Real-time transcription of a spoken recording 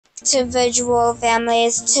individual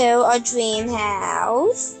families to a dream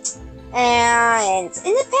house. And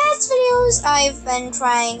in the past videos, I've been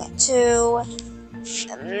trying to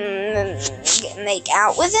make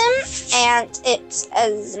out with them, and it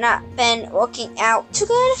has not been working out too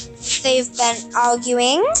good. They've been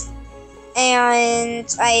arguing, and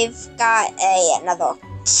I've got another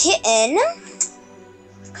kitten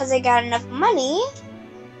because I got enough money.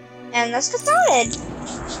 And let's get started.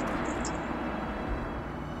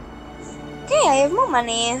 Okay, I have more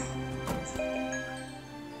money.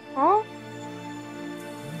 Huh?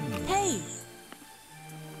 Hey!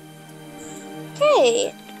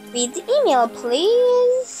 Okay, read the email,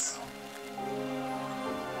 please.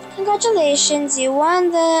 Congratulations, you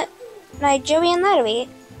won the Nigerian lottery.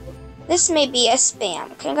 This may be a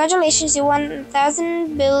spam. Congratulations, you won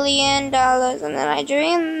 $1,000 billion in the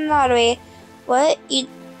Nigerian lottery. What? You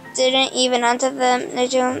didn't even enter the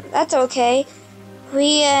Nigerian? That's okay.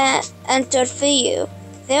 We entered for you.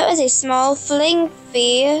 There is a small filling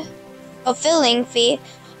fee of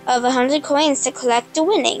 100 coins to collect the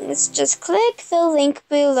winnings. Just click the link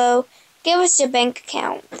below. Give us your bank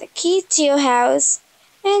account, the key to your house,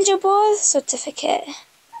 and your birth certificate.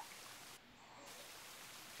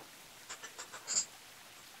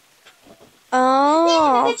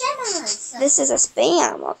 Oh, this is a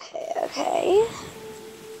spam. Okay.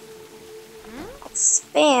 It's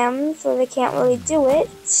spam, so they can't really do it.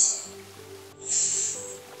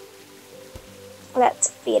 Let's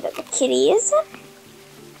feed the kitties.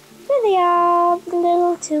 There they are, the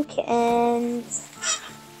little two kittens.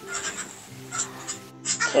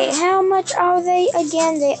 Okay, how much are they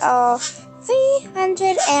again? They are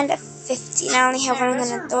 350. Now I only have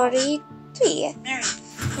 133.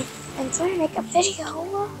 And so I make a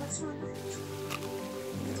video.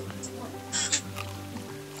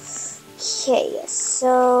 Okay,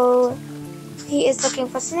 so he is looking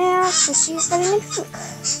for snacks and she's letting me cook.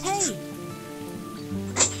 Hey!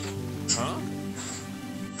 Huh?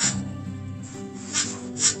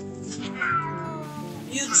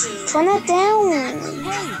 Turn it down.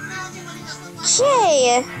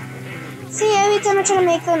 Okay. See, every time I try to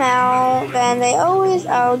make them out, then they always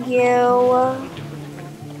argue.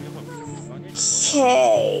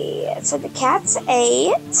 Okay, so the cats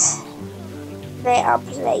ate. They are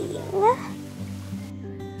playing.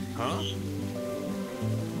 Huh?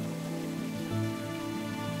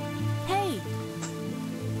 Hey!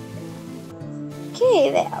 Okay,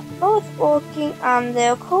 they are both working on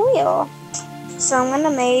their career. So I'm gonna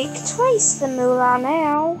make twice the moolah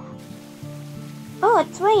now. Oh,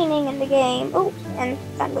 it's raining in the game. Oh, and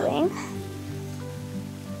thundering.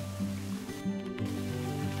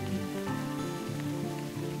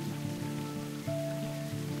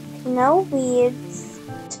 No weeds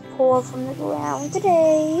to pull from the ground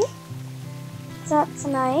today. So that's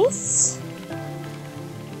nice.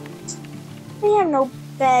 We have no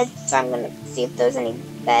beds, so I'm gonna see if there's any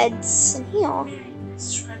beds in here.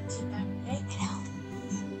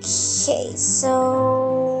 Okay,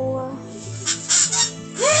 so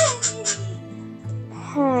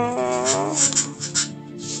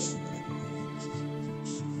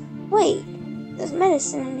wait, there's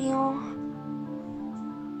medicine in here.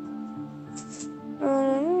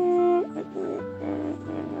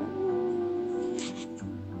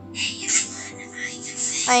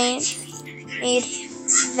 I need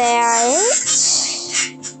that.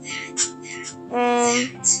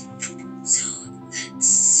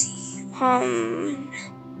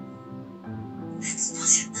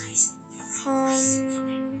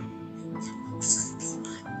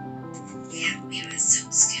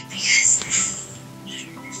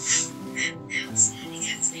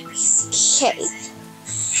 Okay,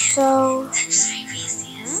 so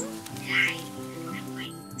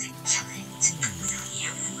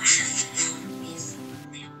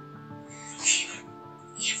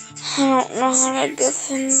I don't know how to give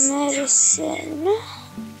him medicine.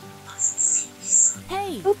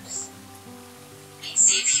 Hey! Oops.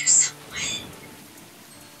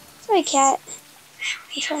 Sorry, cat.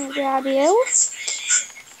 I'm trying to grab you.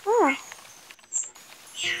 Ah.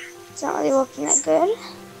 It's not really working that good.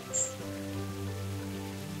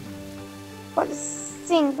 Got this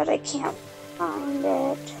thing, but I can't find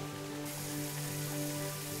it.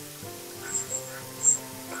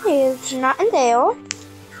 Okay, it's not in there.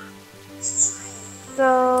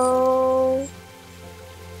 So,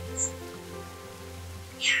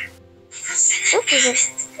 oops, is it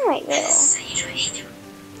right there?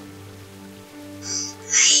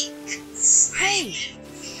 Hey!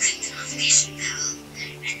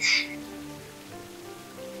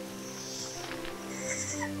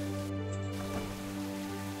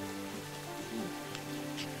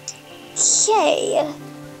 Okay.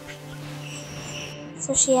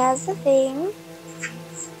 So she has the thing.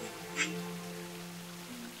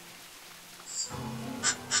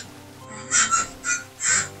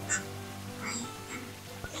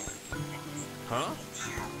 Huh?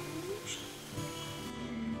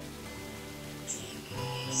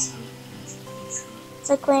 It's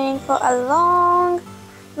like waiting for a long,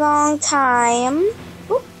 long time.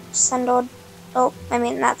 Oop, thundered. Oh, I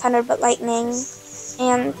mean not thunder, but lightning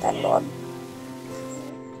and thundered.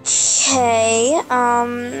 Okay,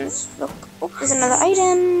 look, oh, there's another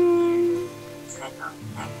item.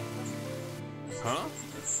 Huh?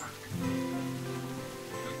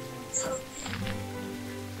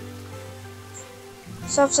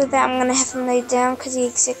 So after that, I'm gonna have him lay down because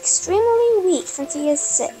he's extremely weak since he is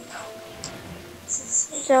sick.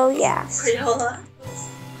 So yeah.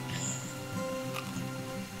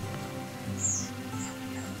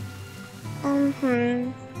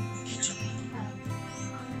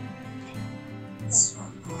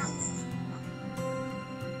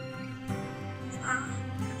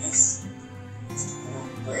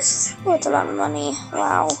 Oh, it's a lot of money.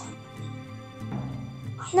 Wow.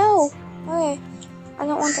 No. Okay. I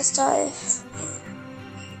don't want this stuff.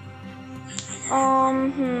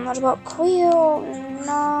 What about Quill?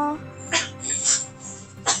 Nah.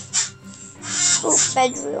 Ooh,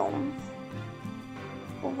 bedroom.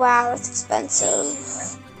 Wow, that's expensive.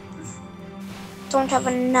 Don't have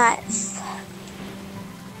a knife.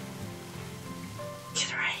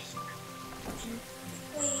 Get right.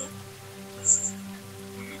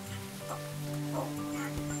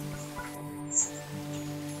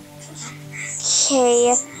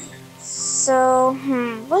 Okay. So,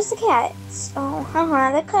 where's the cats? Oh,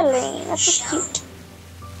 they're cuddling. That's so cute.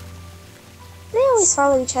 They always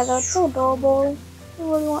follow each other. It's so adorable. I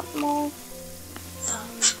really want them all.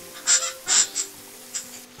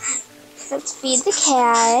 Let's feed the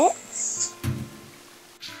cats.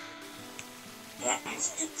 Yeah,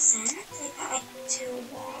 100%. They got like 2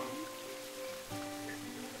 warm.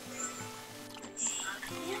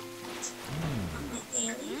 Okay. On my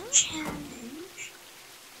daily challenge,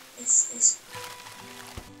 this is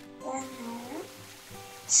 1 more.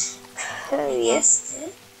 Yes.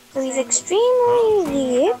 So he's extremely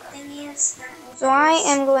weak. So I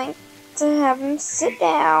am going to have him sit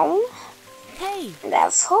down. Hey! And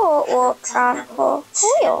have her work on her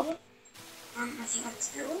tail.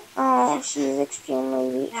 Oh, she's extremely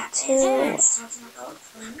weak too.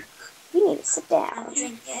 You need to sit down.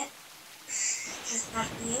 Drink it. Just not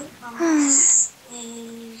you. This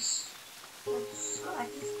is. I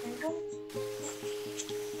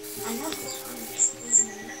know this one is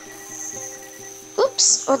Disney. Oops,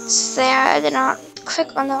 what's there? I did not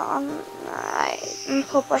click on the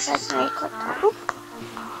purpose. I accidentally clicked on. Oop.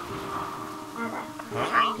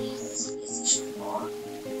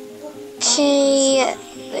 Okay,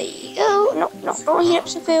 there you go. No, don't heat up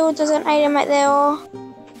some food. There's an item right there.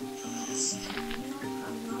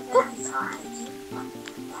 Oop.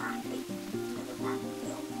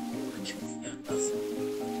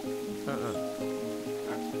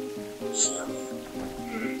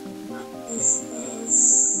 This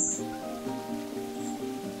is.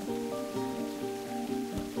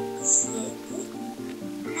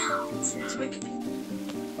 No, it's not wicked.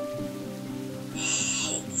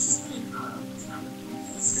 Hey, this is pretty cool.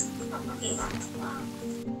 Okay, that's wow.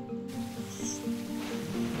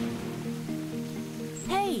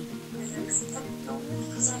 Hey!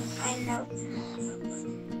 I know.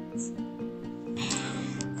 I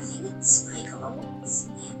think it's pretty cool.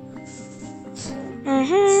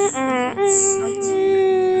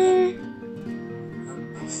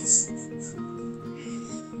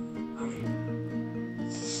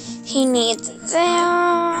 He needs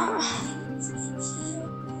that.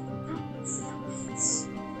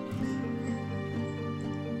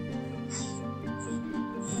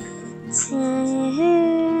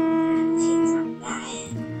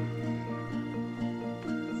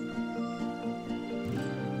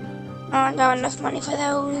 I don't have enough money for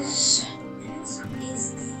those.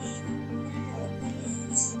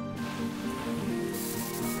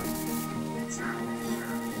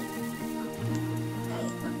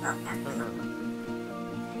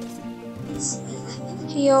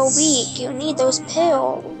 You're weak. You need those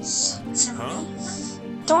pills. Huh?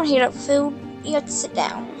 Don't heat up food. You have to sit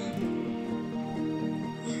down.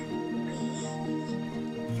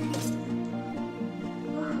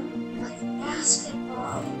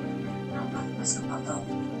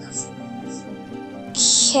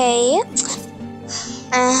 Okay.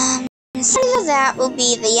 So that will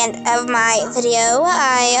be the end of my video.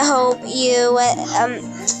 I hope you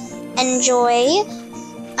enjoy.